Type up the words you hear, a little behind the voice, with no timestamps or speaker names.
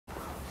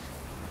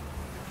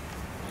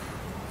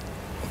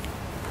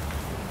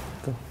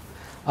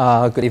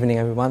Good evening,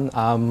 everyone.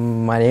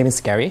 My name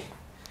is Gherry.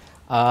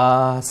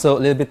 So a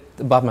little bit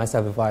about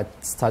myself before I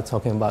start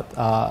talking about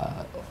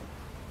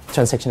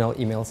transactional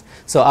emails.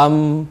 So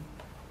I'm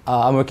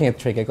working at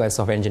TradeGecko as a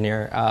software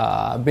engineer.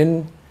 I've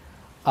been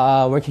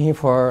working here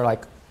for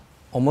like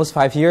almost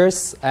 5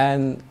 years,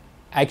 and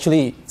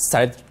actually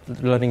started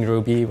learning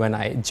Ruby when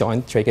I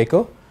joined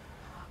TradeGecko.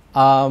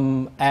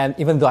 And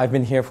even though I've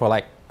been here for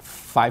like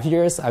 5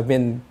 years, I've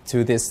been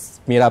to these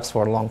meetups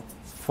for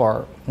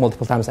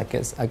multiple times, I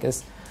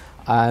guess.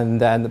 And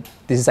then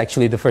this is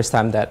actually the first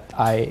time that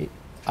I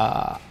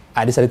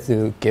decided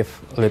to give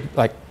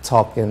a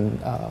talk in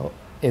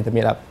the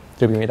meetup,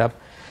 Ruby meetup.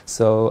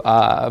 So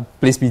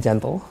please be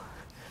gentle.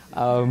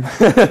 Oh,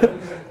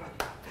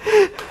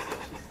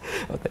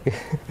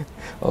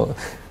 oh.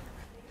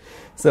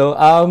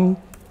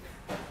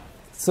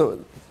 So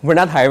we're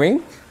not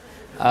hiring.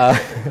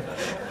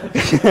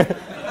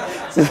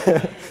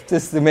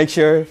 Just to make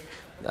sure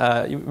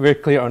we're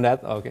clear on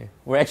that. Okay,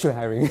 we're actually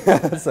hiring.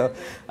 So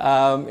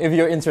if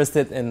you're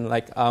interested in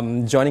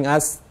joining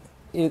us,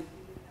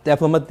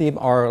 development team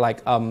or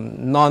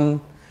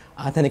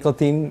non-technical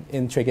team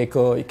in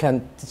TradeGecko, you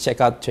can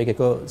check out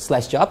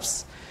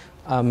TradeGecko/jobs.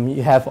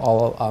 You have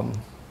all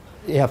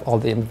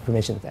the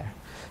information there.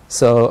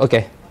 So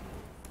okay.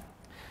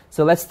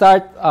 So let's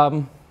start.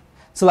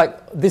 So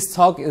this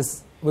talk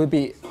will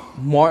be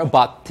more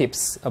about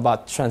tips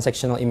about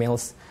transactional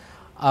emails,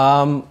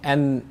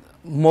 and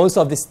most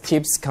of these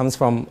tips comes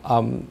from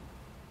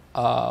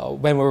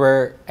when we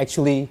were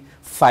actually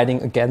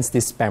fighting against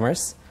these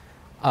spammers.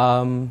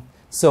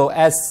 So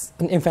as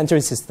an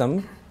inventory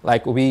system,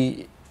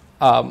 we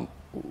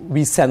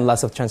send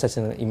lots of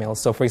transactional emails.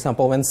 So for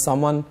example, when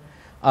someone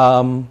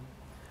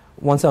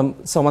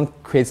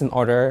creates an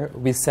order,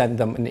 we send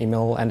them an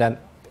email, and then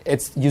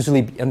it's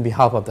usually on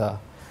behalf of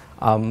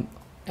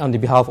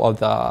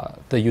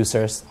the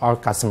users or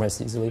customers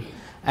usually.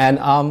 And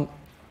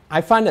I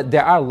find that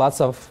there are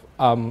lots of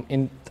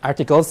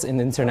articles in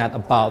the internet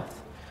about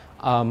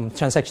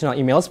transactional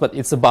emails, but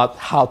it's about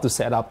how to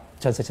set up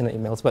transactional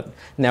emails, but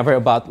never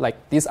about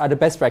these are the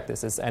best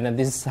practices, and then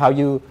this is how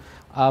you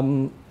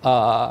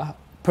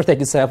protect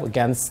yourself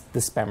against the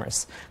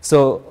spammers.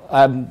 So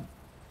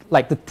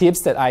the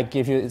tips that I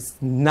give you is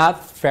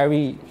not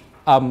very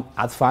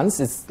advanced.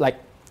 It's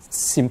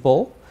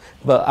simple,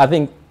 but I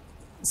think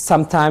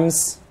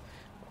sometimes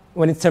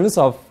when in terms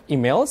of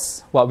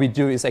emails, what we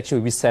do is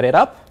actually we set it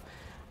up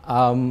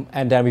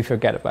and then we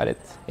forget about it.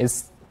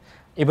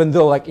 Even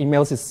though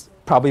emails is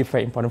probably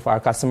very important for our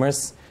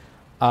customers,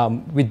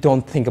 we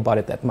don't think about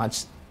it that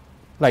much,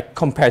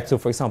 compared to,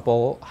 for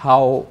example,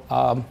 how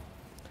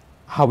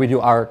we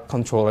do our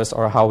controllers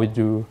or how we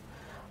do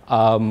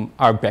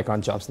our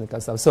background jobs and that kind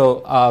of stuff.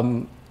 So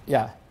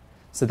yeah,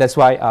 so that's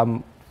why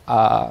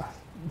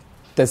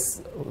that's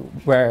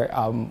where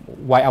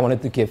why I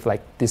wanted to give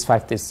these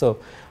 5 tips. So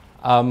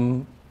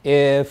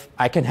if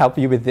I can help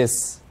you with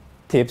these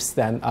tips,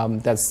 then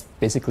that's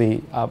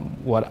basically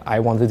what I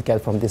wanted to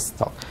get from this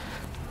talk.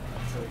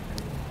 So do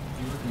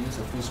you use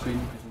a full screen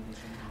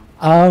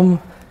presentation?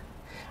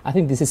 I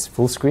think this is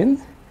full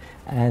screen,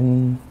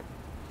 and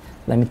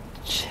let me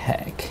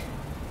check.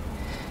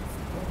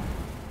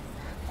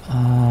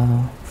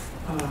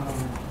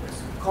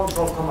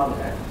 Control Command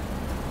F.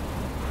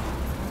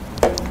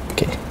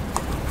 Okay.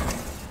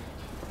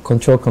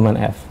 Control Command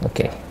F.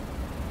 Okay.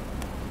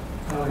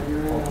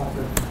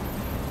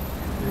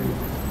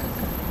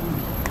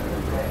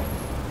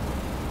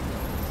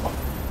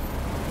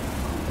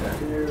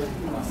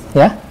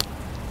 Yeah?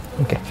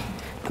 Okay,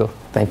 cool,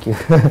 thank you.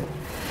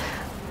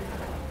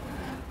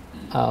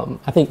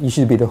 I think you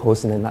should be the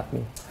host and then not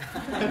me.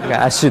 Okay,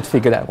 I should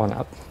figure that one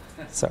out,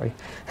 sorry.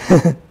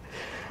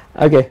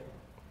 Okay,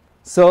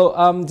 so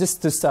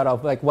just to start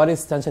off, what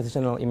is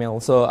transactional email?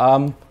 So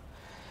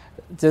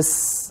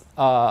just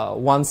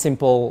one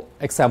simple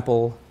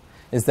example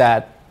is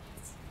that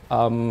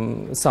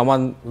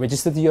someone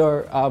registered to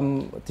your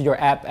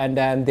app, and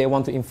then they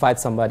want to invite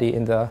somebody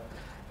in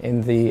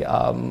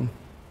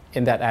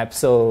that app.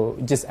 So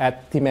just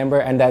add team member,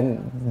 and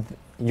then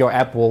your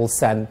app will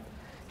send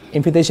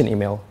invitation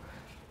email.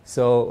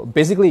 So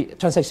basically,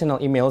 transactional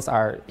emails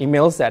are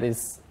emails that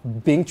is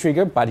being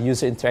triggered by the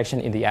user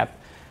interaction in the app.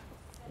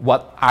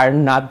 What are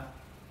not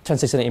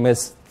transactional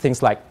emails?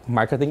 Things like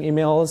marketing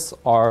emails,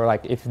 or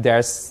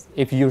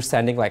if you're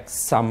sending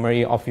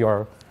summary of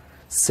your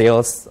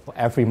sales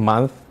every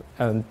month,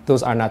 and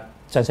those are not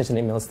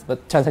transactional emails.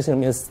 But transactional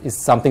emails is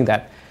something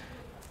that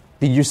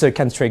the user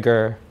can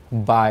trigger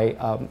by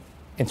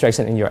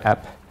interaction in your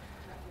app.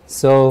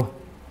 So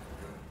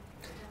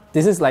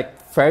this is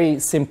very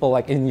simple.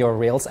 In your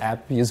Rails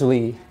app,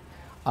 usually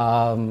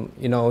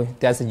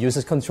there's a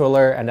user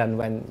controller, and then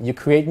when you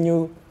create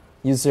new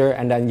user,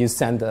 and then you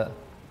send the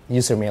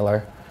user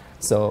mailer.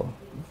 So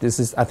this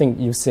is, I think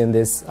you've seen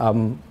this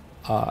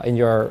in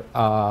your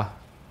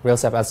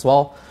Rails app as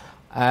well.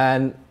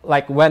 And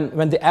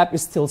when the app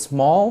is still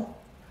small,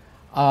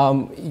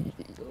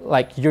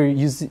 you're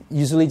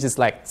usually just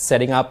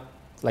setting up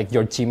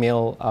your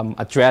Gmail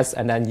address,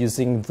 and then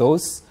using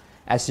those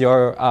as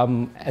your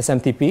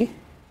SMTP.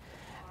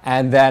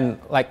 And then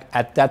like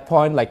at that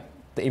point, like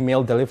the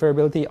email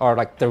deliverability or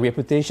like the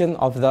reputation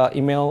of the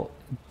email,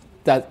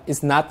 that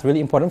is not really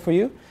important for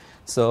you.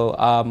 So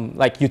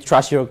like you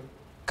trust your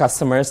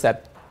customers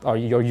that, or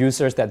your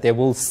users, that they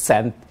will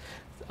send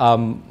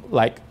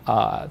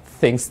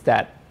things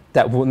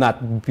that will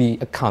not be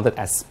accounted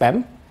as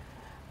spam.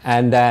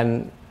 And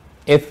then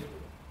if,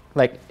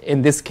 like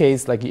in this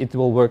case, like it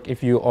will work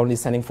if you're only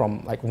sending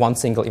from like one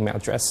single email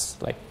address.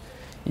 Like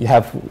you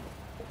have,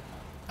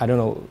 I don't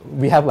know,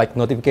 we have like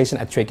notification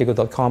at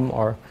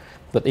TradeGecko.com,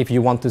 but if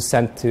you want to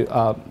send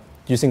to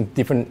using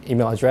different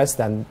email address,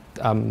 then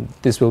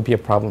this will be a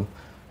problem.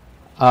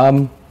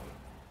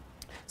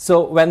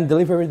 So when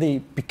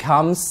delivery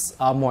becomes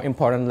more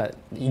important, like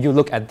you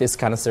look at this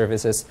kind of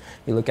services.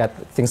 You look at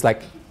things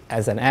like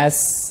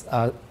SNS,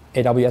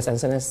 AWS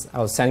SNS,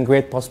 or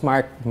SendGrid,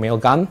 Postmark,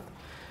 Mailgun.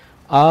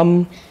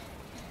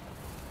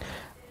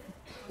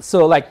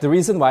 So like the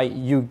reason why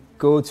you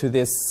go to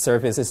these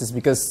services is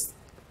because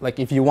like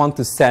if you want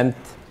to send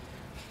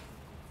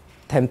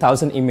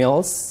 10,000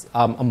 emails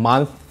a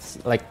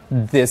month, like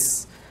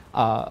this,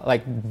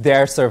 like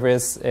their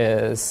service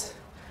is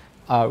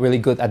really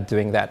good at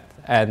doing that.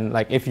 And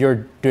like if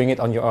you're doing it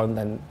on your own,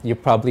 then you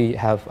probably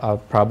have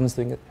problems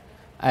doing it.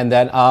 And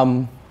then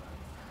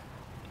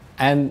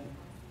and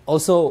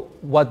also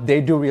what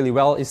they do really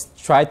well is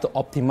try to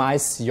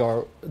optimize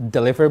your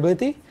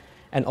deliverability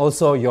and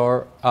also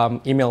your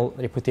email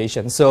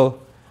reputation. So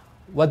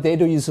what they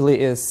do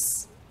usually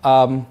is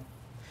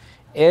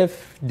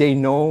if they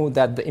know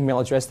that the email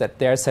address that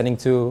they're sending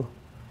to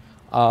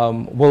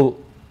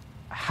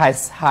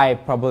has high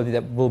probability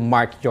that will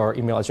mark your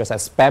email address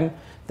as spam,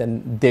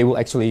 then they will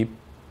actually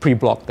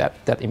pre-block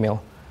that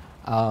email.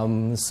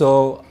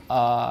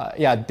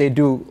 Yeah, they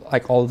do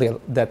like all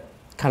that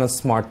kind of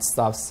smart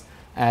stuffs.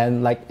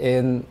 And like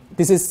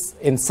this is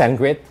in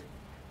SendGrid,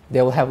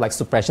 they will have like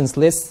suppressions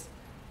lists.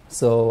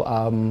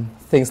 So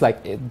things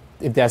like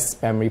if there's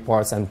spam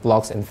reports and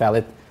blocks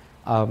invalid,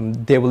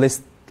 they will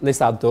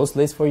list out those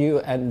lists for you.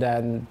 And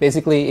then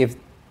basically if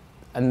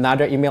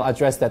another email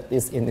address that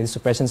is in the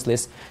suppressions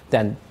list,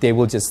 then they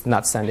will just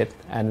not send it.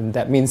 And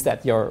that means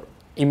that your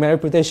email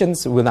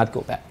reputations will not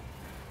go bad.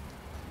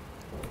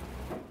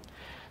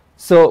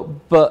 So,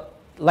 but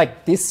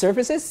like these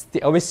services, they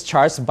always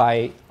charge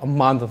by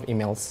amount of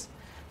emails.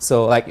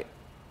 So like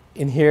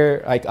in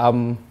here, like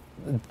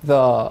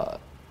the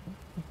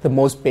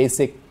most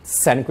basic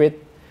SendGrid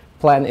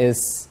plan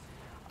is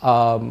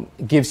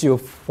gives you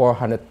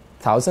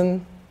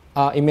 400,000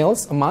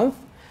 emails a month.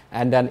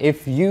 And then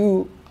if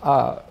you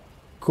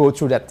go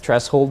through that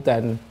threshold,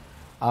 then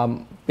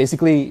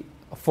basically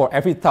for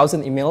every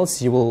 1,000 emails,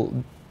 you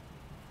will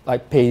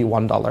like pay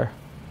 $1.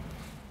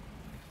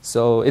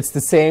 So it's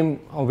the same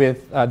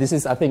with, this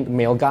is I think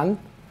Mailgun.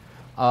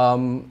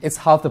 It's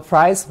half the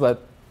price,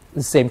 but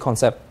the same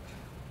concept.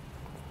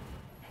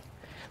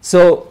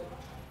 So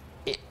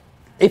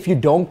if you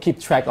don't keep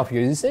track of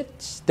your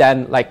usage,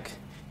 then like,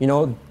 you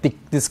know,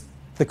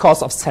 the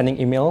cost of sending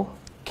email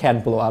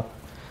can blow up.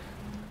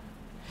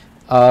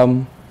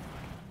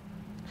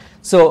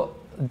 So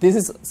this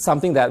is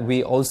something that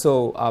we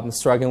also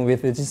struggling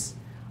with, which is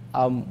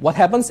what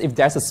happens if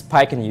there's a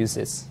spike in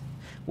usage?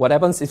 What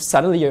happens if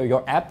suddenly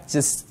your app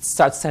just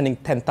starts sending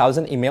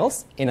 10,000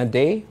 emails in a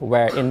day,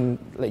 where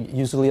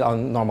usually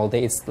on normal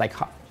day it's like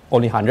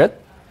only 100?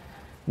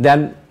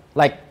 Then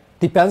like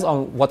depends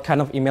on what kind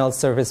of email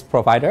service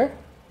provider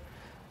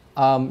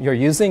you're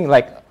using.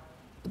 Like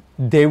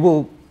they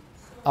will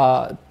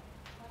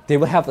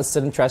have a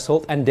certain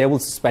threshold and they will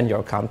suspend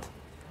your account.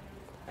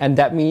 And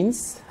that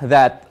means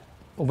that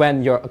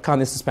when your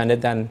account is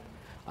suspended, then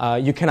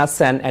you cannot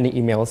send any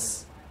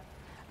emails.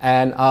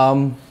 And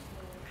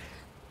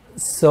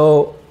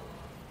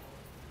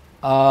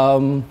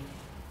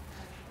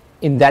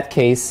in that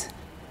case,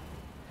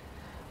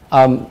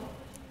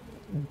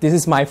 this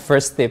is my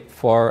first tip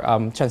for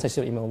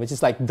transactional email, which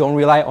is like don't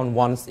rely on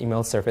one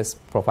email service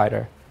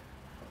provider.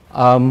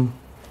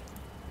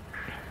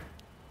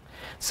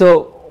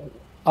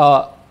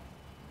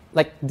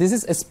 Like this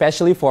is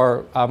especially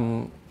for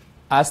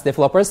us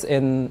developers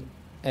in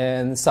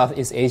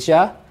Southeast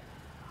Asia.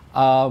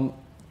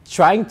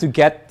 Trying to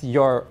get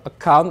your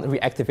account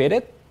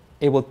reactivated,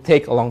 it will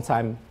take a long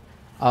time.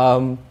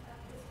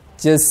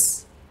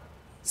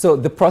 So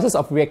the process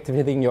of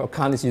reactivating your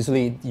account is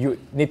usually you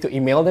need to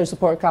email their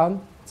support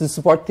account, the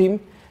support team,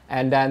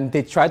 and then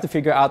they try to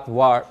figure out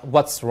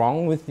what's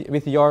wrong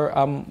with your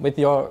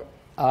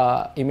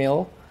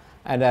email,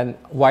 and then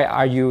why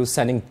are you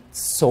sending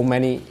so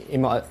many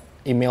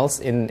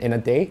emails in a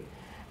day,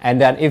 and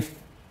then if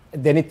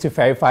they need to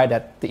verify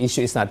that the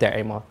issue is not there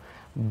anymore.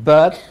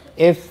 But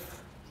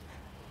if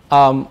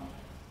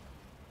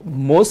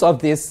most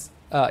of these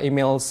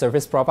email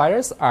service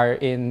providers are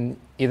in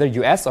either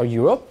US or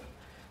Europe,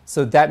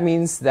 so that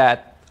means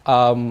that,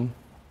 and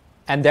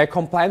their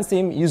compliance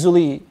team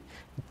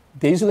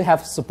they usually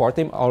have support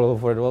team all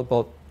over the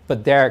world,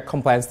 but their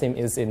compliance team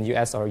is in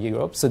US or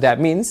Europe. So that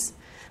means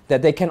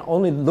that they can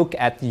only look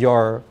at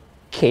your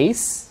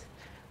case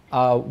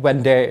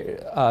when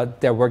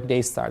their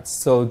workday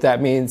starts. So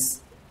that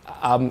means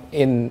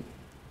in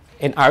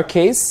our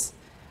case,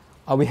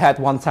 we had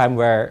one time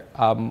where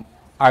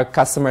our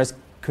customers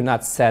could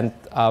not send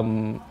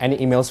any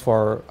emails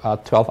for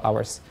 12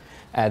 hours.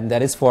 And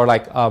that is for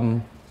like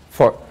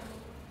for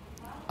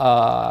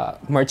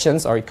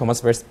merchants or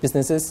e-commerce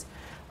businesses,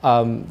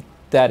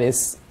 that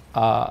is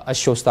a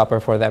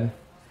showstopper for them,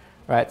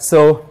 right?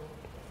 So,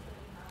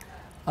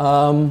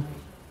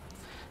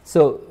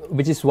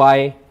 which is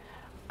why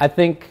I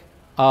think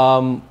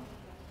for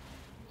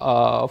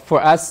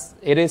us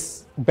it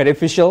is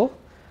beneficial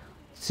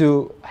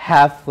to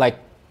have like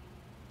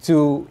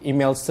 2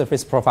 email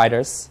service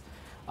providers,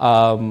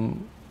 like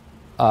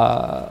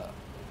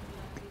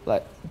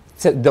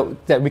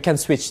that we can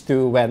switch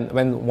to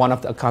when one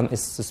of the account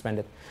is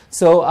suspended.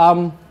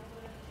 So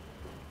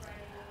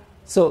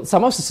so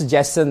some of the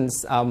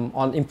suggestions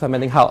on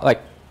implementing how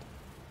like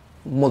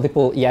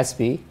multiple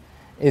ESP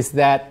is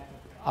that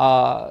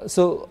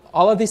so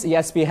all of these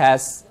ESP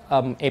has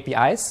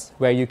APIs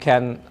where you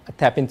can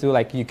tap into,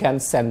 like you can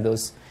send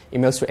those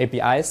emails through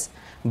APIs,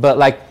 but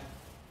like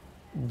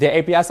the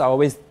APIs are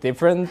always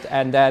different,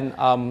 and then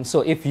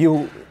so if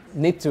you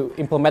need to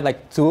implement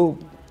like 2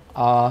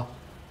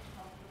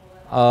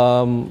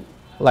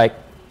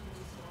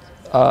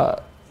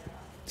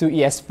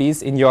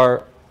 ESPs in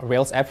your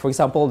Rails app, for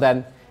example,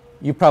 then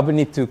you probably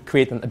need to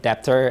create an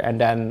adapter, and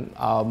then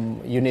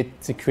you need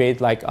to create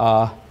like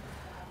a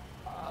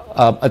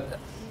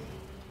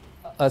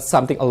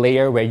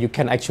layer where you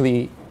can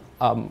actually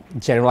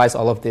generalize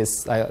all of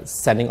this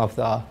sending of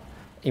the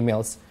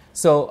emails.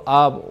 So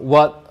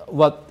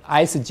what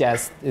I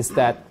suggest is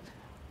that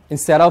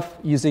instead of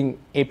using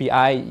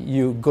API,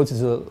 you go to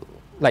the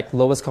like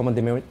lowest common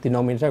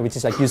denominator, which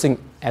is like using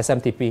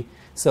SMTP.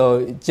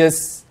 So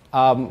just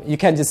you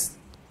can just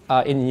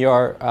in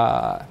your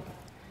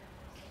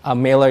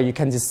mailer, you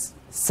can just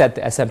set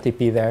the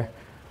SMTP there.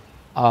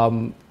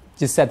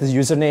 Just set the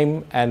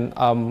username and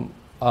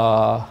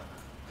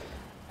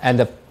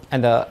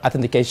the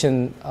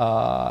authentication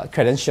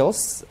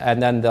credentials,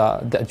 and then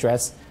the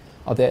address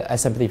of the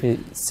SMTP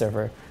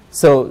server.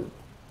 So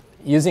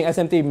using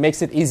SMTP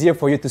makes it easier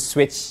for you to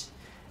switch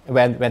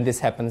when this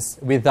happens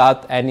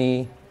without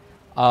any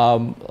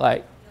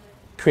like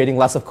creating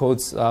lots of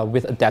codes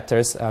with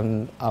adapters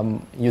and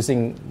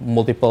using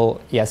multiple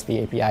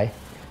ESP API.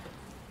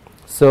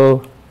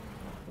 So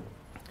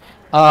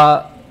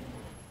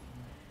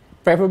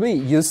preferably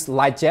use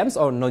light gems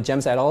or no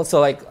gems at all. So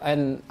like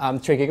in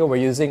TradeGecko, we're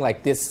using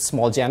like these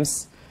small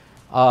gems.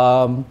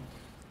 So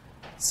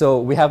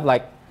we have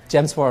like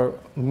gems for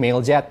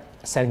Mailjet,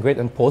 SendGrid,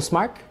 and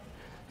Postmark.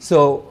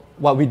 So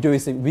what we do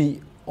is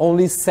we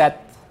only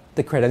set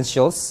the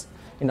credentials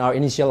in our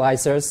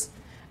initializers,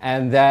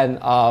 and then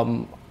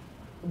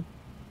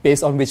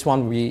based on which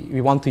one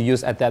we want to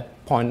use at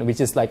that point, which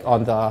is like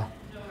on the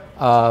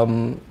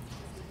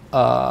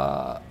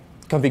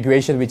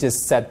configuration, which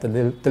is set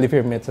the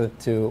delivery method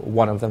to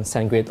one of them,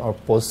 SendGrid or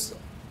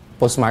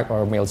Postmark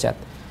or Mailjet.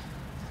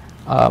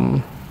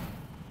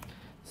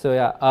 So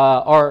yeah,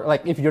 or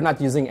like if you're not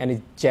using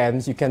any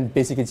gems, you can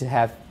basically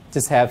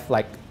just have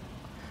like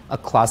a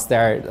class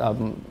there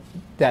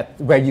that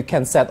where you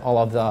can set all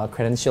of the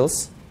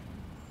credentials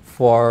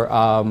for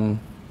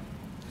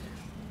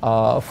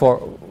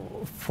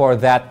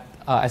that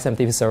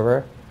SMTP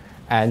server,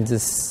 and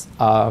just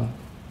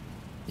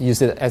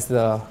use it as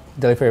the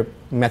delivery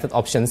method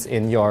options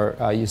in your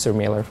user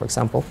mailer, for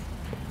example.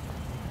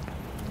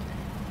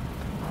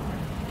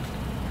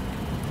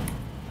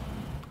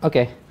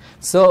 Okay,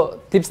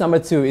 so tips number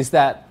 2 is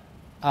that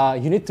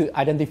you need to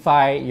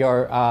identify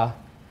your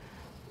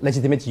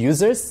legitimate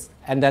users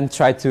and then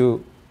try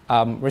to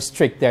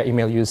restrict their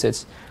email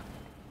usage.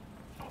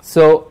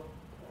 So,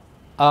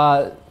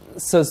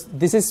 so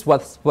this is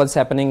what's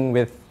happening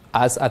with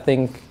us, I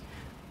think,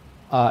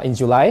 in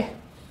July.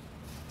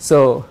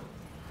 So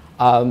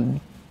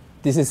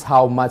this is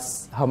how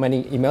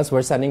many emails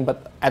we're sending,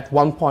 but at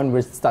one point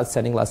we start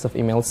sending lots of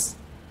emails.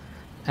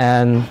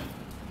 And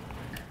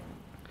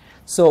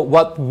so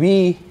what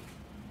we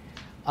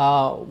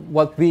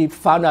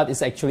found out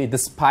is actually the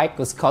spike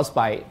was caused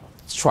by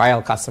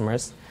trial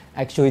customers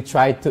actually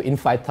tried to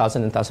invite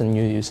 1,000 and 1,000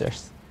 new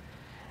users.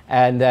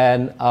 And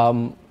then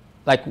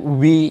like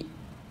we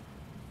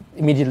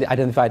immediately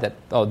identified that,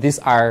 oh, these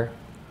are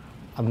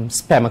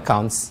spam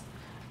accounts.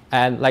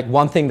 And like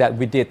one thing that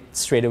we did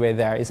straight away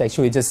there is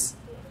actually just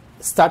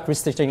start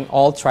restricting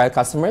all trial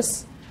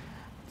customers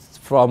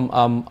from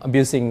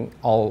abusing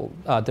all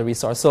the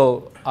resource.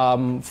 So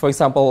for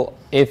example,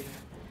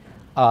 if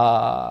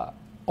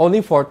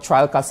only for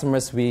trial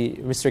customers, we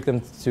restrict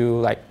them to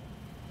like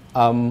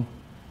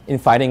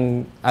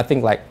inviting, I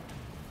think like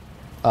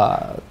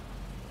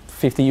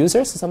 50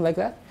 users or something like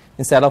that.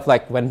 Instead of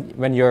like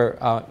when you're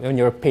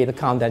a paid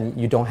account, then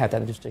you don't have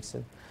that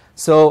restriction.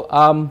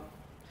 So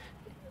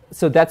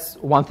so that's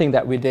one thing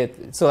that we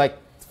did. So like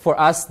for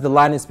us, the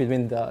line is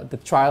between the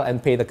trial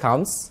and paid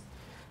accounts.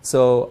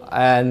 So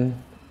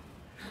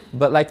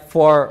but like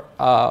for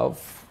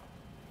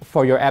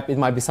your app, it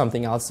might be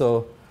something else.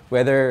 So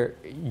whether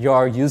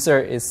your user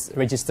is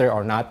registered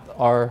or not,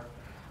 or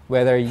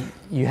whether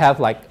you have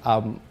like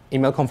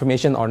email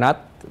confirmation or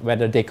not,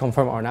 whether they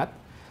confirm or not.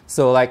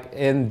 So like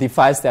in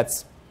device,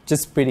 that's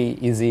just pretty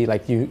easy.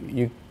 Like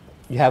you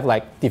have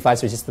like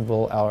device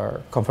registerable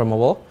or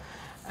confirmable,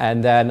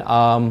 and then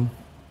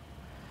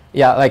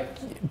yeah, like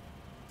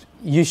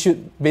you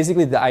should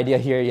basically the idea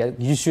here.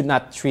 You should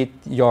not treat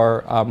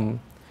your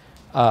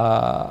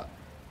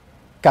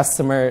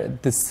customer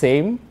the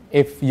same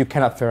if you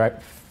cannot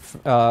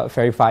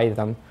verify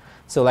them.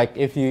 So like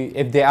if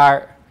they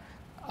are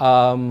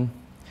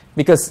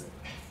because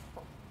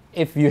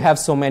if you have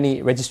so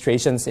many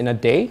registrations in a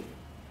day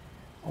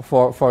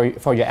for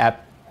your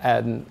app,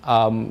 and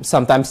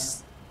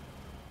sometimes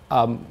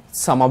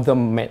some of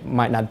them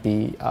might not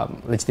be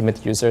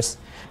legitimate users,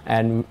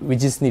 and we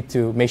just need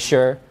to make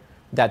sure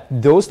that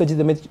those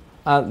legitimate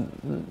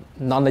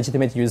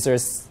non-legitimate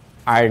users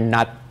are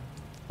not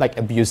like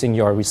abusing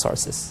your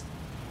resources.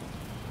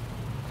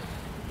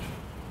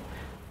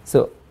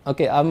 So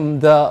okay,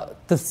 the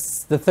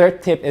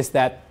third tip is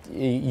that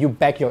you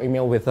back your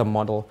email with a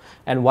model,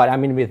 and what I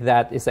mean with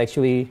that is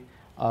actually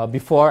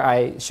before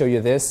I show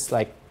you this,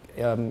 like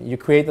you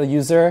create a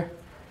user,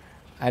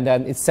 and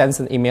then it sends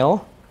an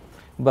email.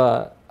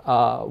 But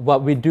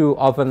what we do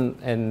often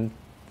in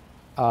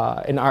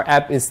our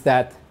app is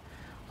that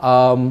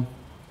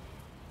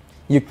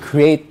you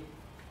create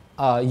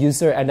a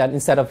user, and then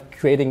instead of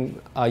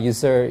creating a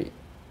user,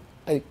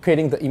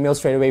 creating the email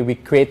straight away, we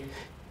create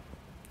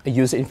a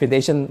user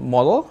invitation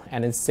model,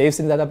 and it saves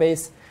in the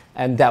database,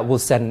 and that will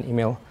send an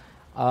email.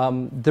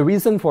 The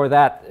reason for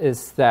that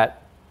is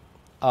that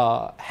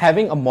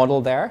having a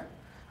model there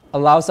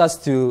allows us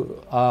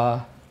to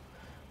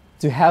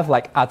have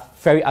like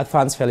very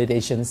advanced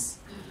validations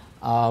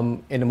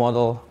in the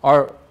model,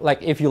 or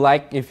like if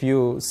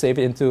you save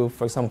it into,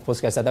 for example,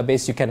 Postgres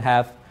database, you can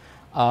have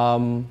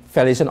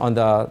validation on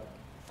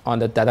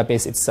the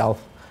database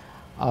itself,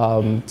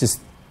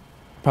 just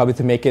probably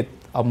to make it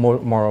more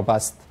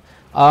robust.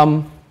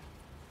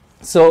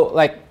 So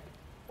like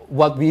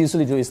what we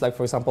usually do is, like,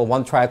 for example,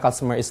 one trial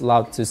customer is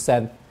allowed to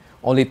send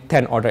only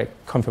 10 order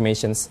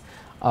confirmations,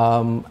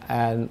 or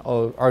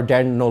there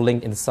are no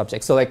link in the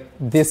subject. So like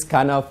this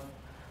kind of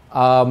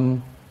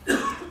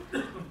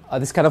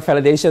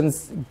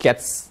validations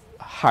gets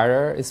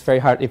harder. It's very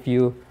hard if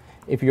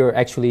you're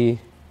actually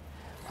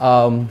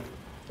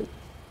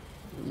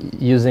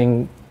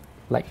using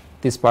like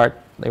this part,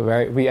 like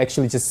where we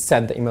actually just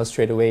send the email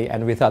straight away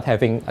and without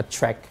having a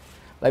track,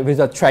 like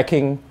without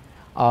tracking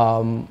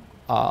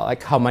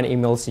like how many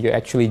emails you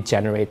actually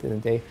generate in a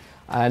day.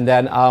 And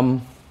then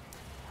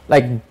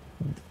like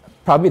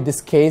probably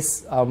this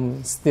case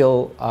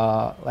still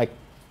like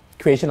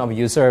creation of a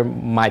user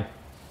might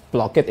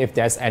block it if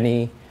there's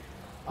any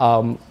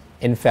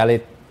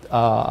invalid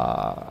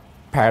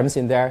params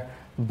in there.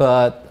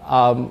 But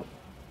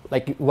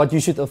like what you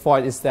should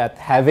avoid is that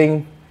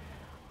having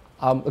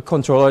a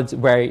controller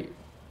where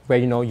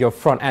you know your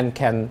front end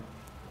can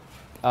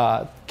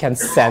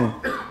send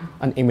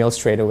an email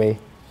straight away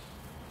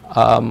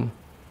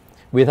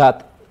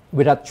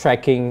without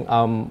tracking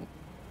on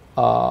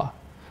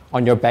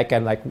your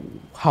backend, like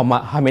how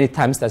many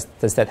times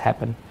does that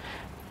happen.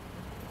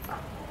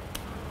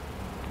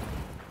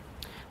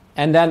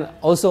 And then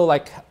also,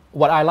 like,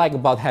 what I like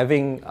about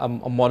having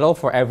a model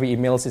for every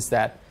emails is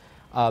that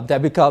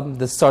that become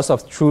the source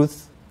of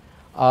truth,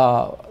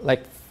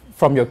 like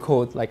from your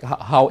code, like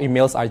how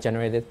emails are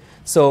generated.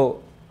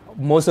 So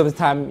most of the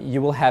time,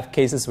 you will have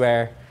cases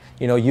where,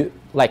 you know, you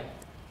like,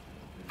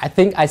 I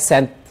think I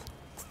sent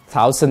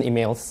 1,000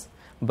 emails,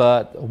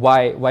 but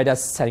why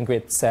does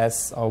SendGrid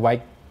says, or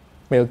why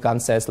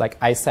Mailgun says like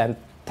I sent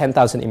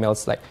 10,000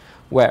 emails? Like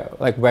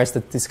where's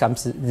the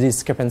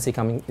discrepancy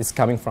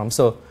coming from?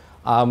 So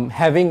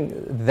having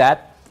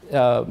that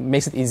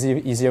makes it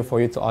easier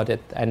for you to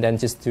audit, and then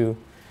just to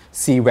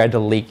see where the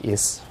leak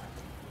is.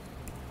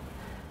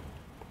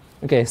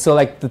 Okay, so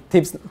like the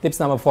tips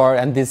number 4,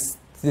 and this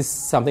is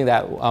something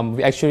that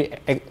we actually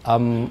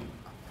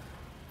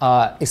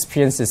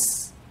experienced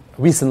this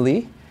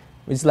recently,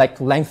 which is like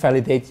length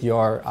validate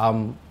your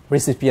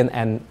recipient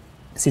and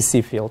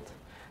CC field.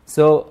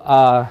 So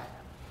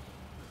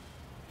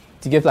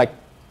to give like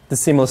the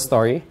similar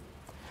story,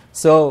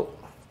 so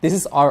this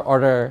is our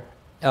order,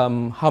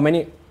 how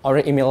many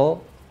order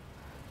email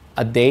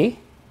a day.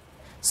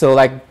 So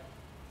like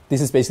this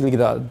is basically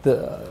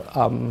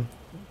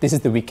this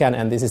is the weekend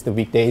and this is the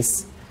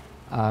weekdays,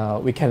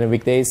 weekend and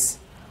weekdays.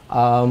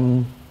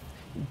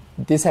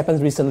 This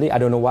happened recently. I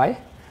don't know why.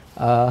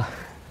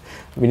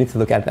 We need to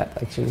look at that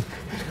actually.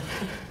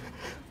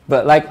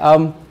 But like,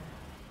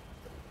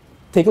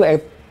 take a look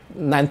at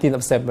 19th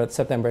of September.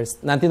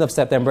 19th of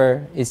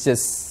September is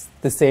just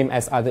the same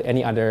as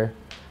any other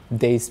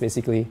days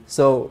basically.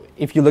 So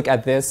if you look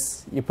at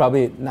this, you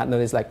probably not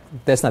notice like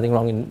there's nothing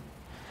wrong in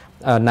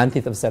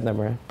 19th of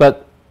September.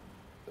 But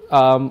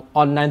on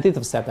 19th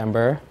of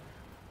September,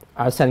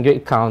 our SendGrid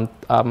account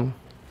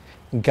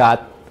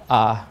got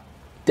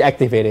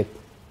deactivated.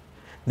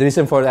 The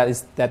reason for that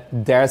is that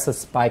there's a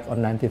spike on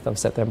 19th of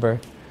September.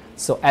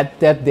 So at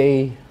that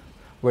day,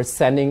 we're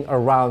sending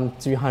around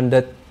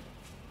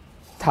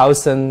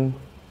 300,000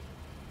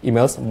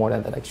 emails, more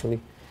than that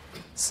actually.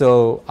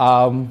 So,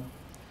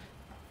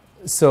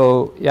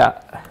 so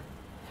yeah,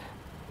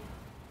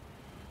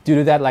 due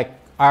to that, like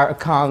our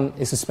account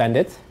is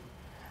suspended,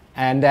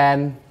 and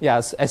then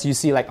yeah, so as you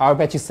see, like our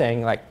batch is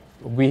saying like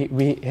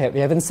we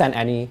haven't sent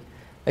any,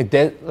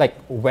 like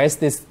where's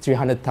this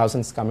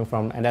 300,000 coming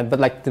from, and then but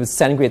like the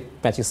SendGrid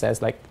batch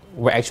says like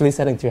we're actually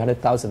sending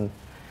 300,000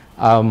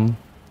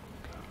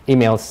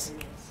 emails.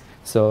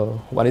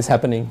 So what is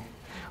happening?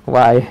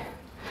 Why?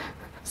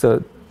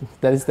 So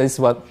that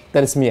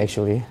is me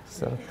actually.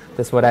 So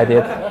that's what I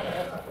did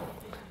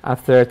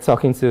after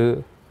talking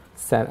to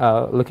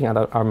looking at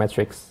our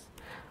metrics.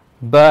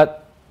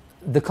 But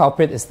the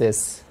culprit is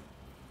this.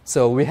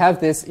 So we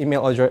have this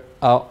emailing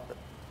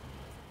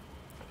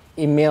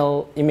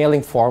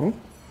form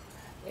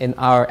in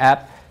our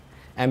app,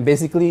 and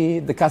basically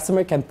the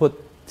customer can put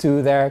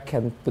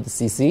can put the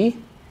CC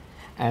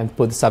and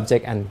put the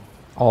subject and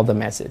all the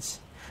message.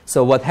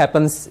 So what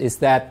happens is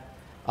that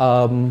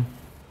one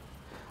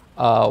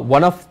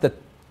of the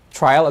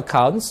trial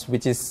accounts,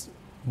 which is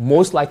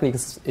most likely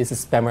is a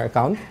spammer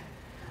account,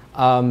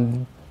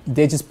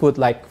 they just put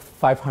like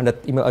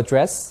 500 email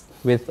address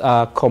with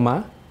a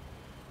comma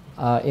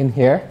in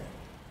here,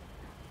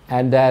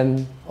 and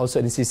then also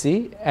in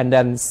CC, and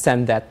then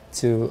send that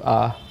to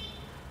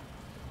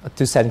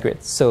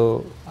SendGrid.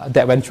 So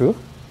that went through.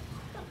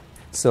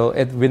 So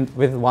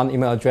with one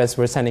email address,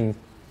 we're sending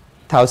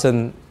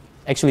 1,000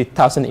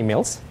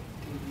 emails,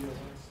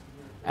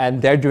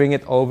 and they're doing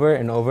it over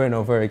and over and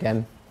over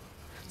again.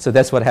 So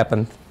that's what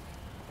happened.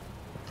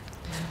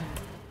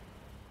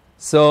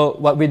 So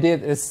what we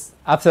did is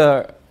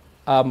after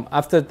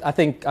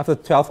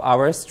 12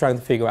 hours trying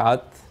to figure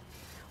out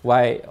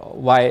why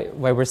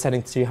we're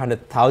sending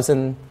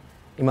 300,000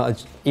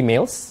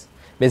 emails.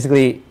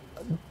 Basically,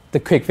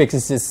 the quick fix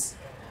is just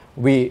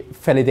we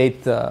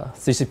validate the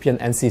recipient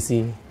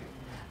NCC,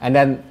 and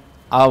then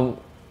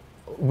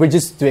we're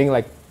just doing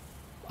like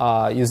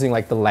using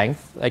like the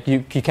length. Like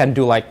you can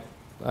do like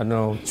I don't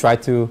know, try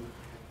to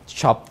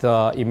chop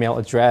the email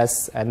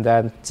address and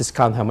then just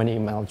count how many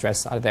email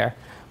addresses are there.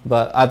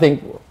 But I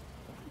think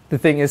the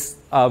thing is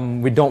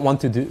we don't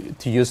want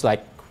to use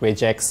like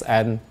regex,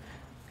 and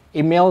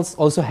emails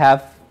also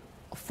have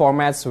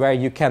formats where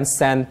you can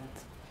send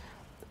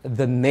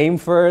the name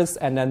first,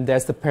 and then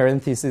there's the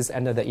parentheses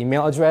and then the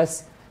email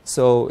address.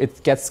 So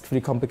it gets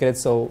pretty complicated.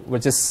 So we're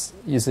just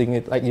using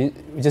it like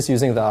we're just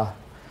using the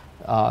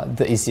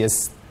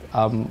easiest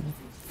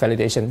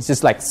validation. It's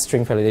just like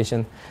string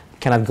validation.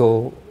 Cannot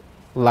go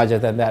larger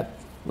than that.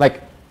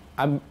 Like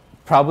I'm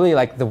probably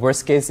like the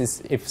worst case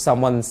is if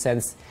someone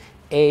sends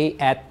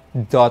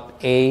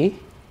a@.a,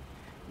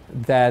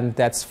 then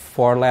that's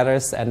 4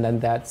 letters, and then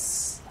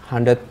that's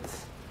 100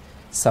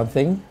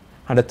 something.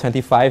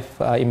 125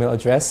 email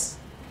address.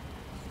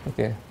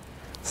 Okay,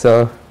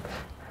 so,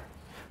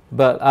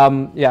 but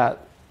yeah,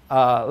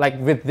 like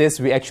with this,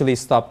 we actually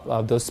stop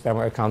those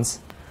spammer accounts.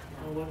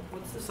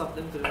 What's the stop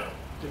them to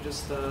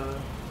just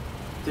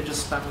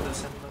spam with a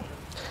send button?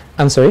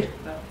 I'm sorry?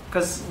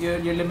 Because you're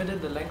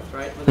limited the length,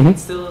 right? But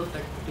it's still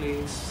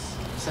technically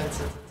send.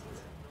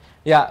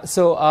 Yeah.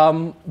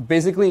 So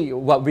basically,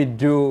 what we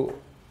do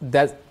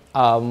that.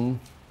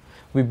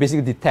 We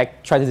basically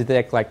try to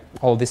detect like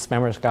all these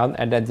spammer accounts,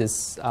 and then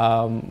just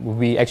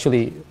we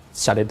actually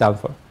shut it down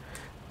for,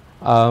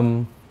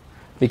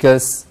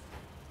 because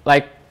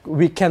like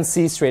we can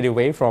see straight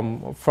away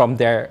from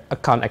their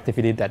account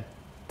activity that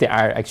they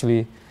are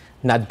actually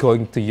not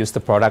going to use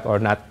the product or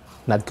not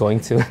going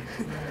to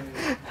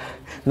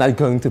not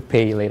going to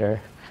pay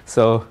later.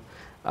 So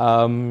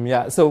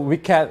yeah, so we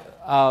can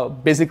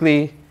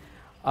basically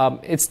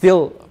it's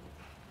still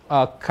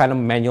kind of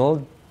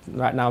manual.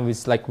 Right now,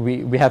 it's like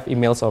we have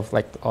emails of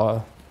like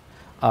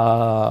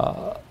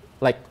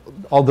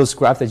all those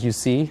graphs that you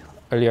see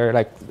earlier.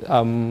 Like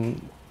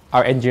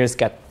our engineers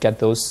get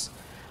those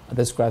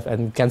graphs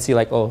and can see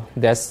like, oh,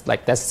 that's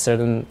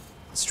certain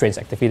strange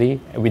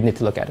activity, and we need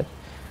to look at it.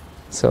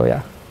 So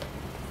yeah.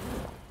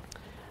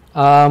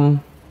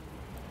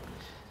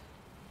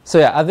 So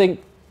yeah, I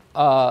think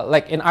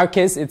like in our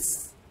case,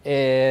 it's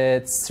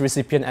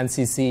recipient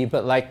NCC,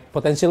 but like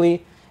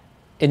potentially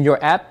in your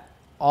app,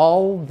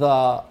 all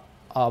the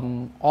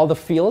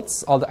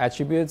fields, all the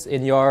attributes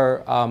in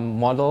your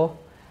model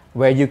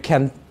where you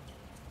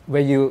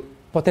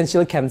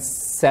potentially can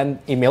send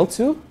email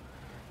to,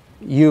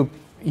 you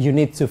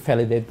need to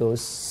validate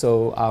those.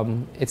 So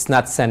it's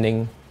not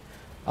sending.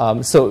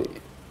 So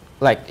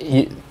like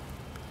it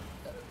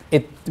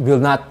will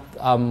not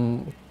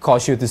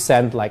cause you to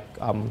send like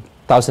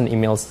 1,000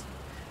 emails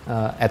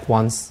at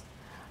once.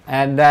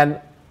 And then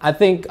I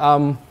think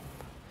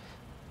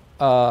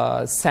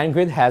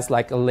SendGrid has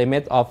like a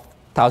limit of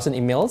 1,000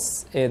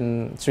 emails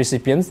in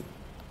recipients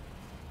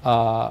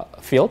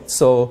field,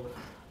 so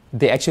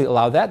they actually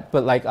allow that.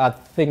 But like I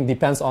think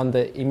depends on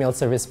the email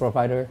service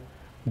provider,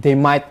 they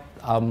might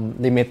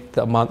limit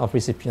the amount of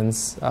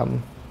recipients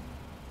in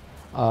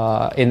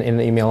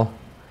the email.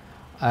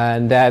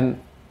 And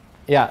then,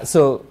 yeah,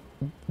 so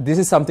this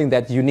is something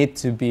that you need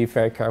to be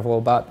very careful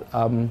about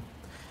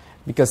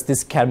because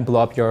this can blow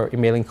up your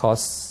emailing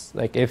costs.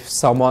 Like if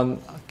someone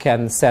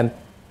can send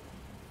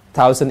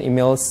 1,000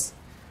 emails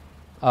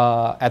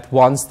at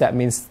once, that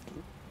means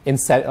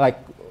like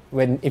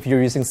if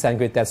you're using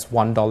SendGrid, that's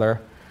 $1.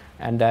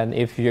 And then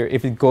if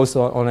it goes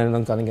on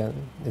and on again,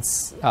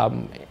 it's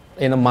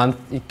in a month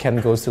it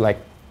can go to like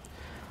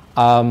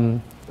I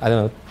don't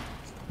know,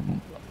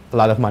 a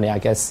lot of money, I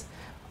guess,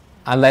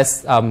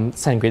 unless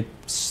SendGrid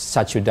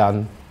shuts you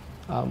down.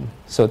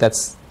 So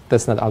that's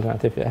not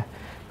alternative, yeah,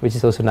 which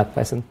is also not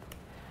pleasant.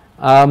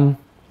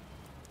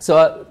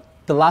 So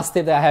the last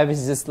tip that I have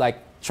is just like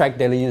track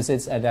daily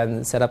usage and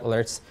then set up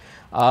alerts.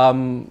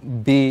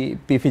 Be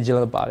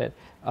vigilant about it.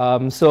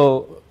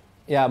 So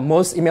yeah,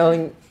 most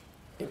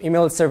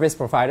email service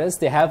providers,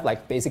 they have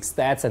like basic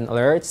stats and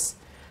alerts.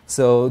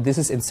 So this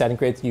is in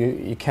SendGrid.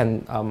 You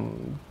can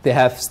they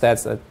have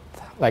stats at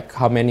like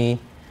how many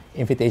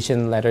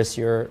invitation letters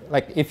you're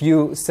like. If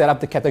you set up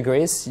the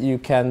categories, you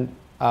can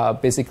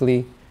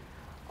basically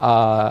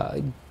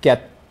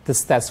get the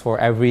stats for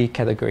every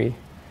category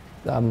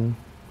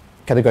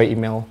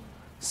email.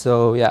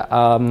 So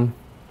yeah.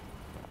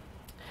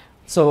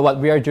 So what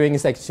we are doing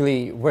is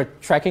actually we're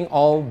tracking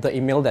all the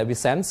email that we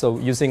send. So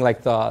using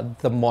like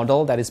the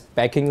model that is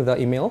backing the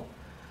email.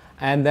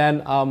 And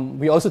then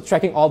we're also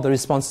tracking all the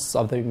responses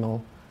of the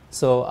email.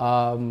 So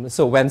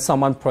so when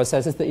someone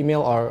processes the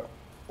email or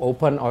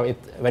open or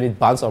when it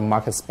bounces or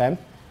marks as spam,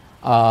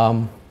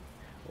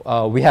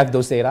 we have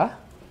those data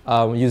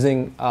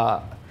using.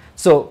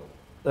 So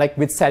like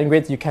with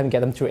SendGrid, you can get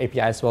them through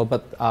API as well,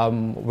 but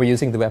we're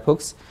using the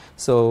webhooks.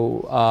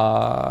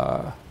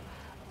 So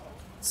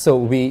so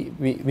we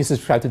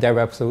subscribe to their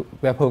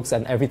webhooks,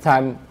 and every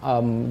time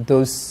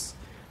those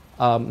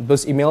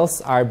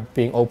emails are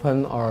being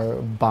opened or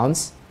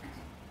bounced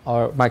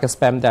or marked as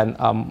spam, then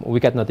we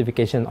get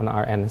notification on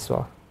our end as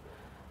well.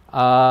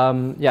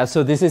 Yeah,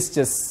 so this is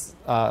just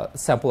a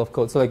sample of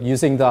code. So like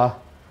using the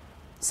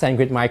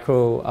SendGrid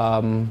micro,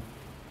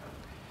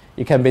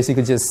 you can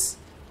basically just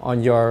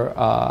on your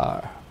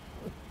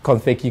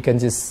config, you can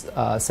just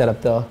set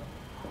up the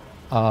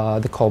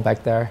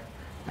callback there,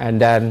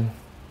 and then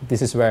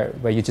this is where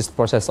you just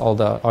process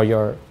all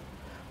your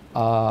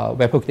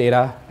webhook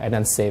data and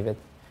then save it.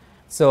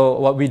 So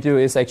what we do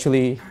is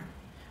actually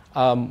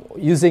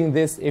using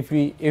this. If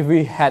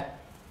we had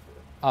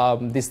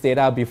this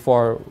data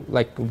before,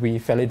 like we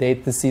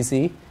validate the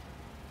CC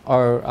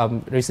or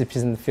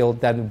recipient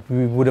field, then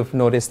we would have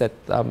noticed that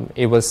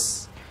it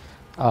was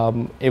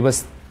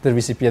the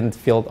recipient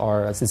field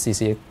or the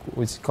CC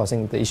which is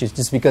causing the issues.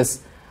 Just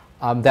because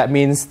that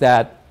means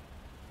that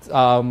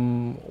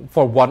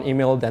for one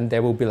email, then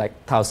there will be like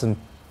 1,000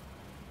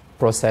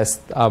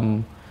 processed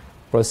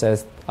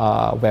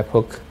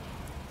webhook.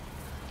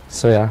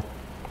 So yeah.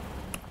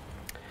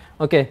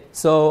 Okay,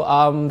 so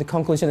the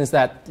conclusion is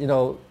that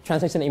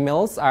transaction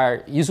emails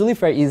are usually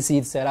very easy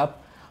to set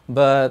up,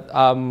 but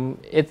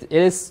it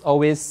is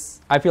always,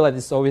 I feel like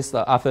it's always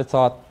the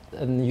afterthought,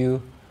 and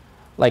you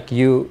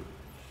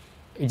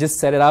just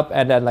set it up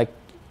and then like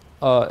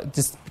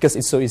just because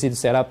it's so easy to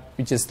set up,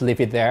 you just leave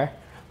it there.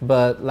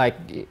 But like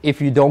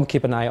if you don't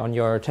keep an eye on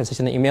your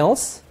transaction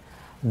emails,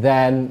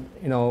 then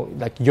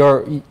like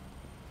your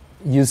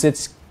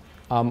usage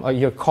or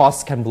your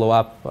costs can blow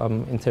up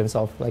in terms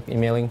of like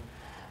emailing.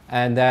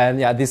 And then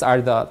yeah, these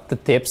are the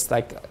tips.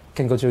 Like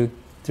can go through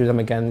them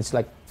again. It's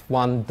like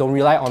one, don't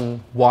rely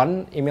on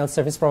one email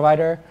service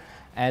provider,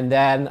 and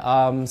then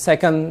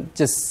second,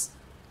 just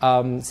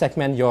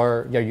segment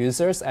your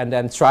users and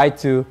then try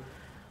to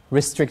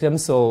restrict them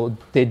so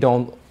they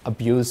don't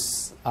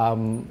abuse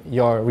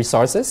your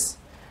resources.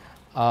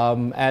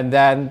 And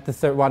then the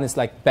third one is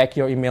like back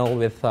your email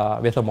with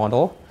a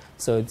model,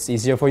 so it's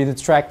easier for you to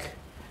track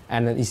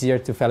and easier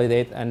to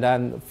validate. And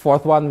then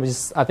fourth one, which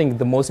is I think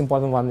the most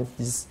important one,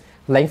 is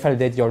length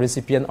validate your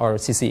recipient or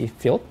CC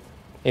field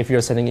if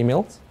you're sending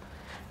emails.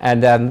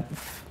 And then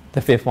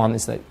the fifth one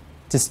is like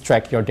just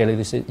track your daily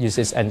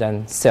usage and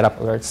then set up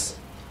alerts.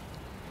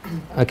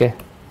 Okay,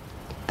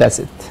 that's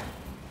it.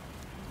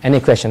 Any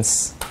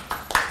questions?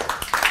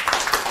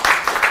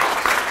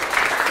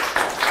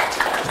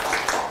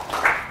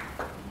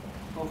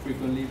 How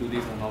frequently do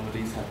these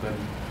anomalies happen?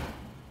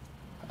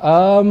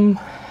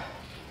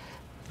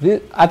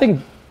 I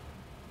think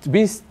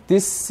this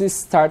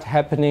start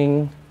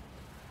happening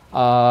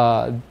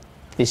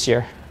this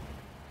year.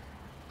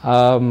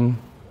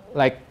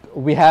 Like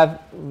we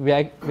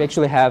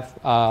actually have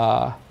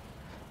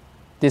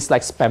these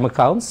like spam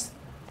accounts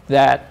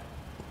that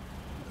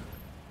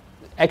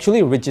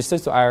actually register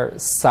to our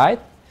site,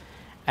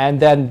 and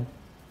then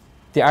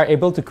they are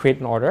able to create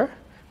an order,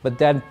 but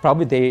then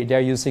probably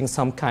they're using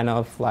some kind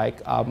of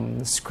like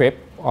script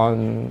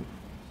on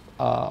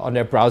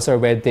their browser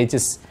where they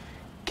just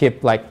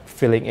keep like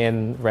filling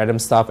in random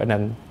stuff and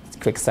then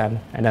click send,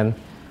 and then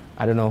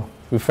I don't know,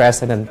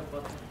 refresh, and then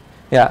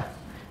yeah,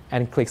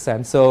 and click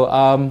send.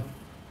 So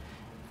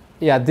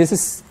yeah, this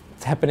is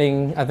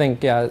happening. I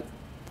think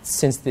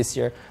since this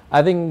year.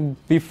 I think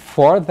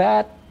before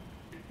that,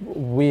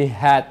 we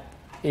had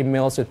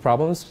emails with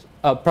problems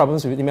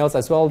with emails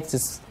as well,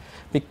 just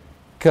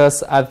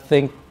because I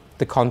think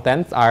the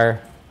content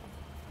are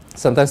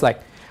sometimes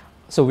like,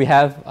 so we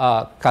have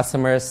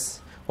customers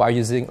who are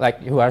using, like,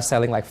 who are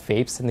selling like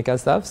vapes and that kind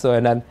of stuff. So,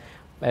 and then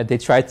they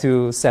try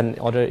to send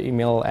other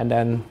email, and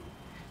then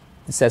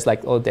it says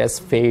like, oh, there's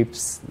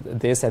vapes,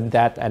 this and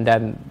that, and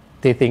then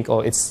they think, oh,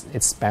 it's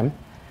spam.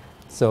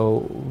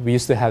 So we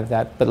used to have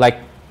that, but like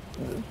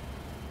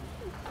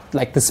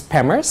the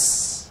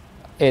spammers,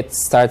 it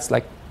starts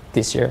like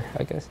this year,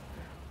 I guess.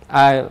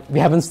 We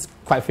haven't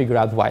quite figured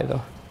out why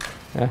though.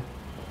 Yeah.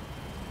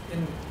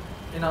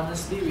 In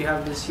honesty, we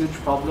have this huge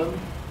problem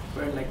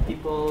where like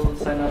people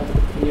sign up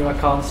new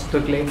accounts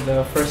to claim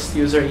the first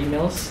user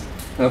emails.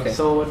 Okay.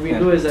 So what we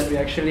do is that we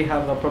actually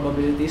have a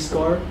probability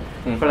score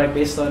for like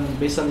based on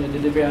your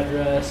delivery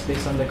address,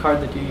 based on the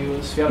card that you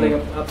use. We have like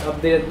a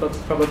updated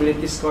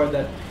probability score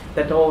that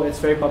oh, it's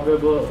very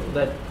probable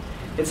that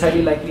it's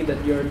highly likely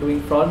that you're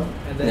doing fraud,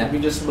 and then we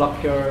just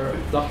block your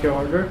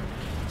order.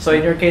 So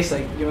in your case,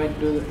 like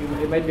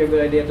it might be a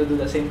good idea to do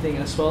the same thing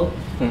as well,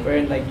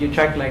 wherein like you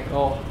check like,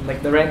 oh,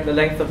 like the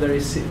length of the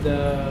receipt,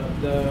 the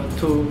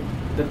two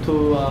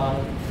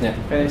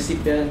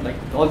recipient, like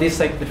all these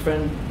like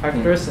different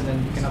factors, and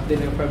then you can update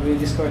your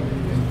probability score, and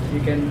then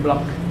you can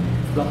block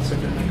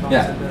certain accounts.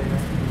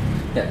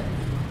 Yeah,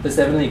 that's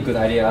definitely a good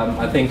idea.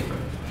 I think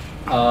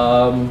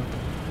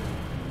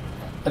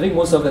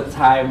most of the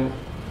time,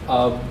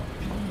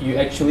 you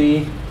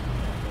actually,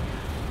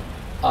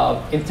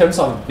 in terms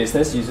of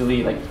business,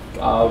 usually like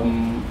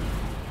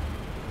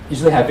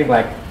usually having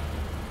like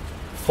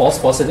false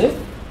positive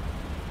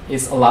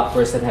is a lot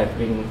worse than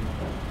having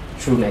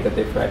true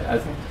negative,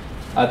 right?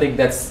 I think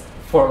that's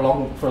for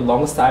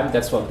longest time,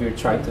 that's what we're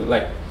trying to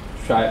like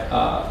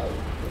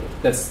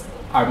that's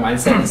our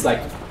mindset is like,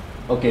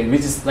 okay, we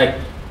just like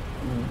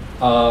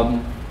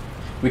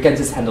we can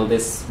just handle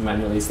this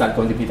manually. It's not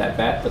going to be that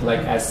bad, but like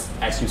as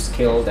you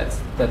scale,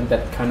 then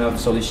that kind of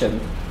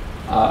solution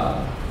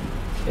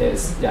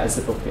is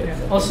appropriate.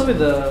 Yeah. Also with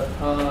the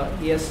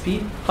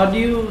ESP, how do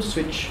you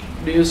switch?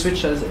 Do you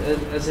switch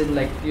as in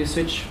like you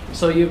switch?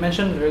 So you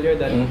mentioned earlier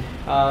that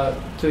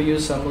to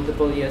use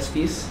multiple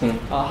ESPs.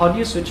 How do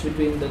you switch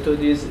between the two?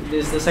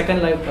 Is the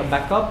second line a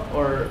backup,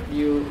 or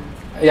you?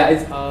 Yeah,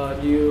 it's,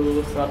 do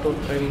you throttle?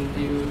 I mean,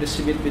 do you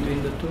distribute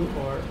between the two,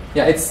 or?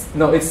 Yeah, it's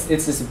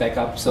just a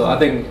backup. So I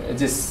think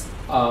just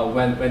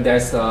when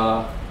there's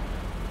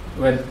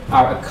when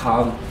our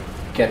account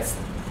gets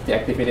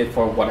deactivated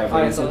for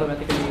whatever reason,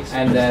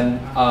 and then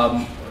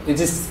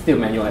it's just still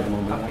manual at the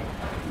moment.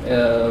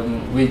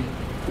 We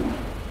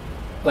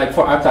like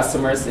for our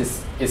customers,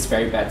 it's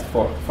very bad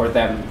for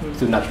them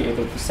to not be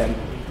able to send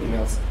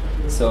emails.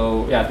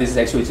 So yeah, this is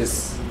actually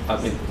just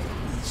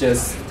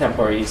just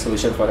temporary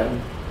solution for them,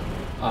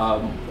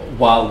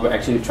 while we're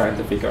actually trying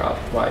to figure out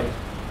why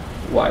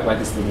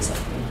this thing is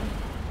happening.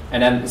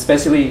 And then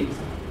especially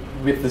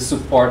with the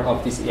support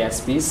of these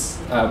ESPs,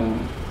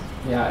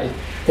 it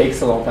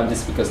takes a long time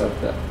just because of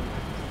the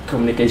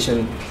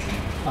communication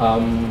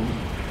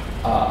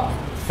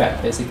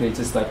fat, basically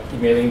just like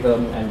emailing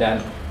them and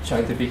then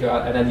trying to figure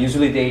out, and then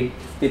usually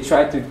they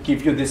try to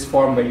give you this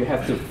form where you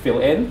have to fill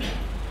in,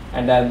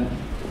 and then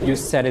you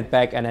send it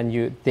back, and then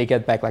they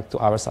get back like 2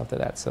 hours after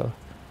that. So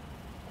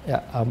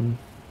yeah,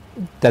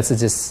 that's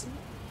just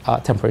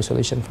a temporary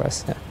solution for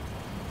us. Can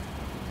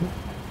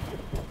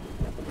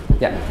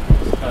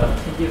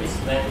you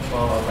explain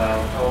more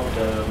about how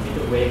the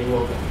middleware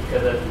works?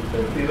 Because the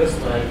previous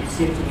slide, it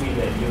seemed to me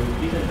that you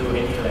didn't do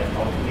any like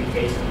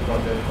authentication for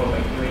the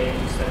middleware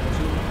system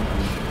too.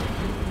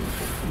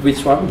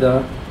 Which one?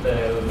 The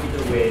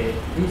middleware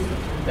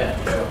that.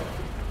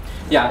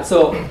 Yeah.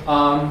 So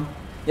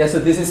so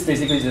this is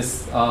basically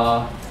just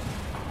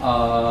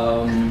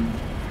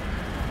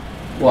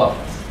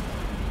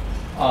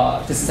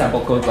just a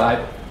sample code, right?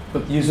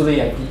 But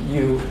usually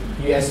you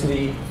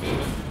actually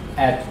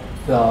add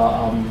the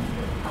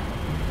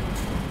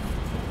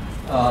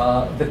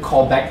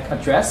callback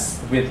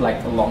address with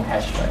like a long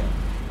hash, right?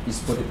 You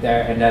just put it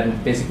there, and then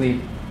basically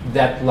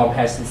that long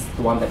hash is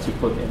the one that you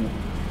put in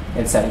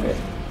SendGrid.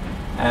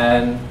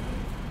 And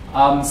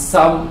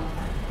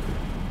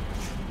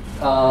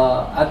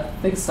I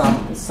think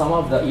some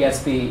of the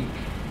ESP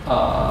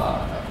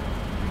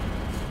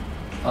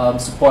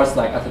supports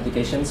like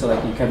authentication, so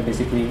like you can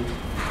basically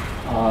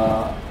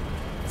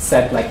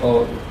set like,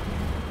 oh,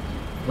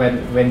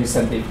 when you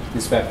send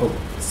this webhook,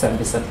 send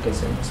this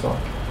authentication as well.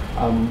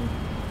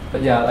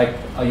 But yeah, like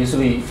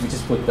usually we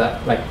just put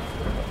that like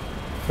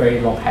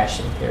very long hash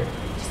in here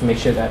just to make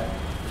sure that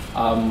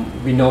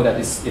we know that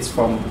it's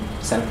from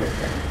SendGrid.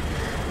 Right?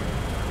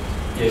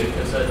 Yeah,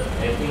 because I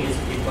think it's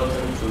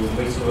important to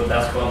make sure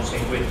that's from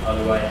SendGrid,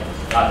 otherwise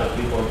other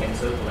people can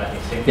circulate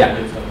the same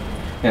thing.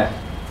 Yeah,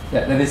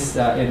 that is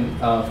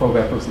for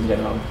webhooks in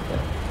general. Yeah.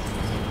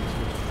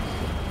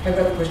 I've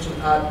got a question.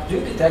 Do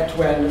you detect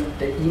when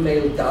the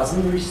email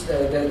doesn't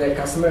the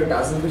customer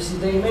doesn't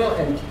receive the email,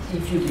 and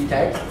if you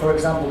detect, for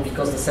example,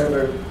 because the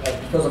server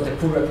because of the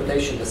poor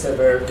reputation, the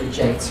server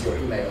rejects your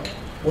email.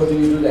 What do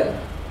you do then?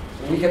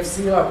 We have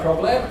similar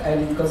problem,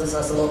 and it causes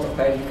us a lot of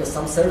pain because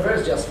some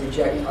servers just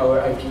reject our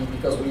IP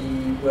because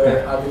we were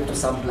added to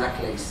some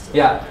blacklist.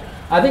 Yeah,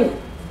 I think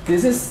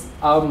this is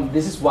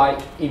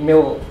why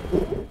email.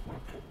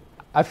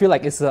 I feel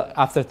like it's an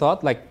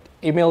afterthought. Like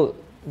email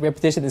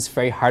reputation is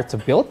very hard to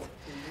build,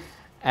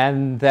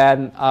 and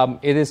then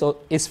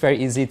it's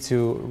very easy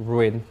to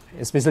ruin,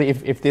 especially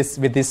with these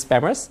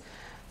spammers.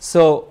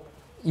 So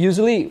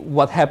usually,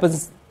 what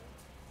happens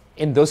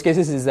in those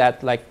cases is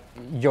that like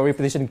your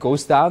reputation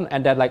goes down,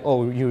 and then like,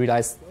 oh, you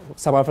realize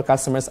some of the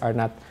customers are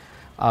not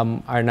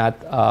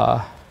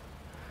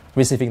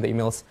receiving the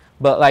emails.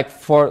 But like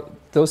for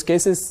those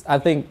cases, I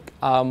think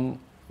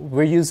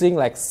we're using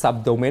like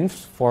subdomain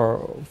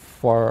for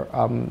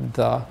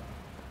the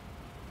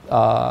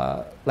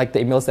like the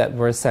emails that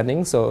we're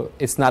sending. So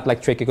it's not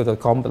like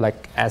TradeGecko.com, but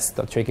like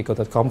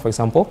s.tradegecko.com, for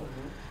example.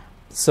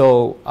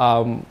 So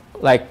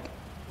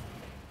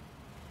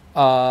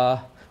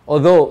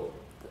although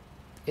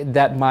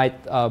that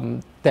might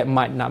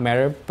not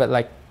matter, but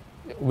like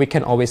we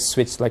can always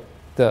switch like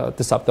the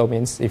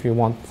subdomains if you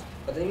want.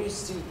 But then you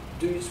still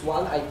do you use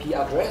one IP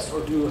address,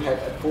 or do you have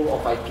a pool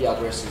of IP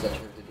addresses that you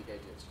have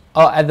dedicated?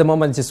 Oh, at the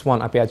moment, just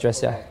one IP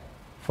address, yeah,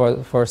 for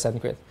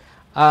SendGrid.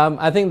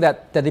 I think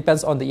that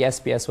depends on the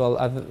ESP as well.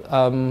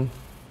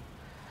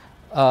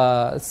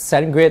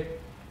 SendGrid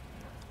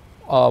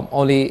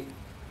only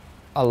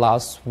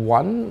allows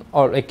one,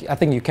 or like I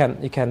think you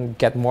can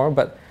get more.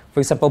 But for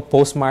example,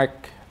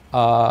 Postmark,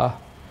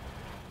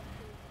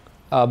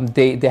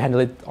 they handle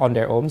it on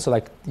their own. So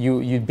like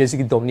you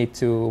basically don't need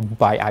to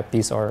buy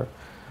IPs or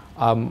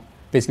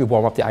basically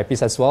warm up the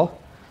IPs as well.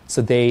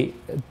 So they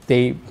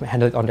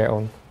handle it on their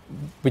own,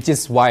 which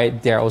is why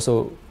they're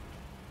also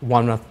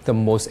one of the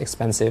most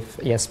expensive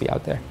ESP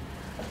out there.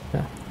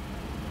 Yeah.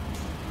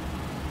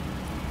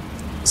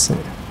 So,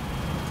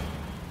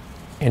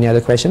 any other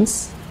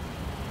questions?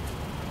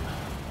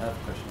 I have a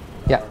question.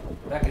 Yeah.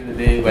 Back in the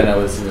day when I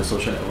was in a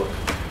social network,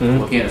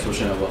 working at a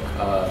social network,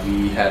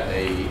 we had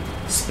a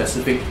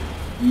specific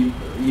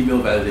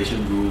email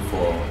validation rule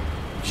for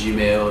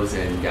Gmails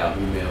and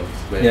Yahoo mails,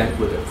 where you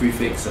put a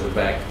prefix at the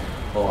back,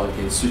 or you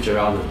can switch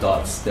around the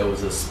dots. There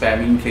was a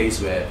spamming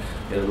case where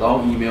you had a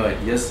long email and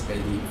he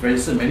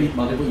registered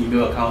multiple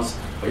email accounts,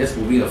 but just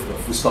moving a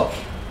full stop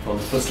from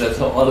the first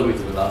letter all the way to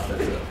the last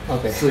letter.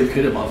 Okay. So he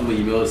created multiple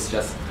emails,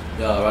 just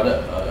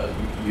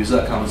user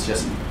accounts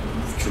just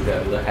through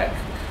that little hack.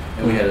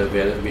 And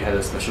we had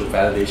a special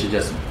validation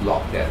just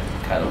block that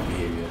kind of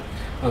behavior.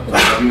 Okay.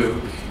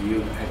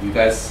 Have you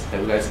guys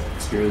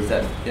experienced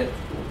that yet?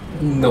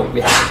 No,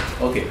 we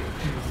haven't. Okay.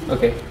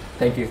 Okay.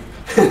 Thank you.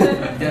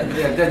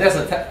 That's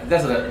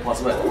a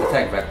possible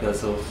attack vector.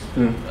 So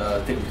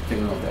take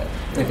note of that.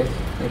 Okay.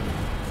 Thank you.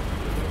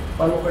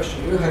 One more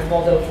question. You have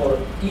model for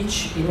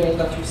each email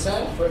that you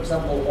send, for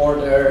example,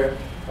 order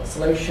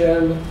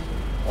cancellation,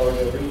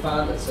 order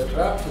refund,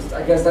 etc. Because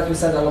I guess that you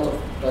send a lot of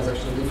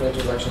different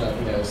transactional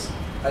emails.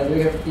 And do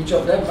you have each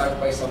of them backed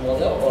by some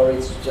model, or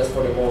it's just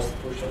for the most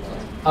crucial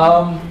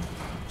ones?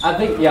 I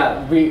think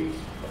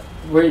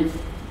we're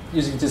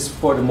using just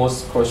for the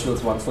most crucial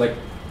ones. Like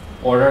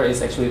order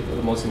is actually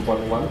the most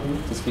important one,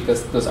 just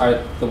because those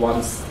are the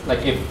ones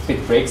like if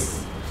it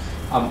breaks,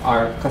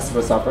 our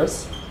customer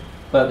suffers.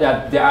 But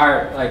yeah, there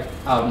are like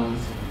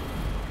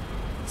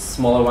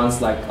smaller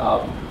ones like.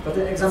 But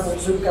an example,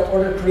 so you've got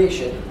order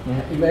creation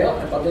email,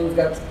 but then you've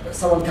got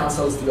someone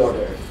cancels the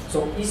order.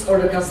 So is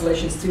order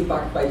cancellation still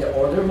backed by the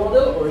order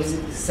model, or is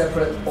it a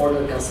separate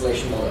order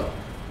cancellation model?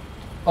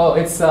 Oh,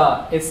 it's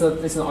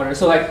an order.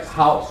 So like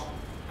how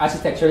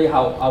architecturally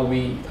how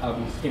we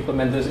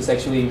implement this is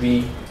actually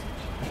we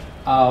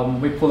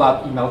pull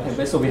out email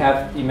templates. So we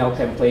have email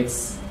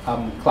templates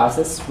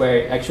classes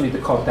where actually the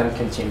content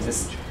can change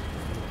this,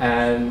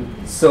 and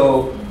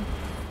so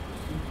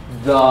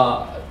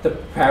the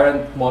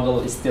parent model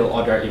is still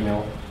order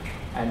email,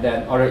 and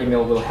then order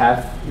email will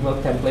have email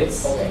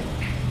templates. Okay.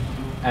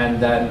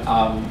 And then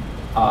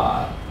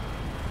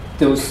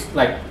those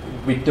like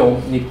we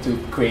don't need to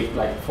create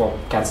like for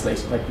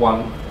cancellation like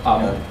one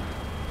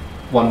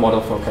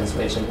model for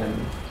cancellation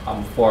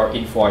and for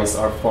invoice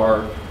or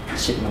for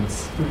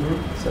shipments.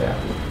 So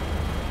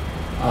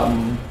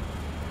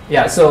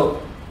yeah.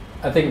 So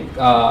I think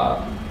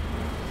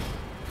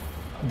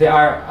there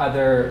are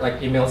other like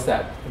emails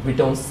that we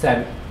don't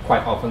send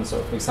quite often.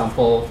 So for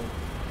example,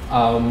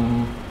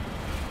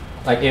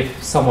 like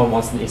if someone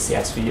wants an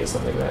ACSV or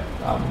something like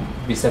that,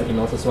 we send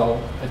emails as well.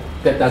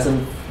 That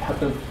doesn't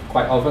happen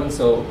quite often,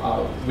 so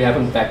we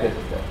haven't backed it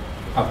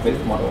up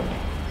with model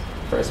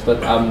first. But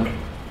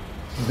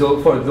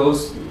for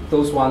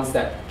those ones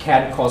that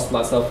can cause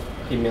lots of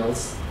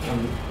emails,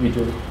 we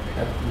do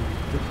have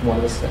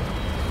models there.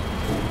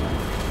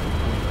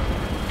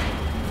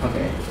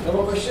 Okay. No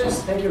more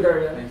questions? Thank you,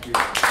 Gherry. Thank you.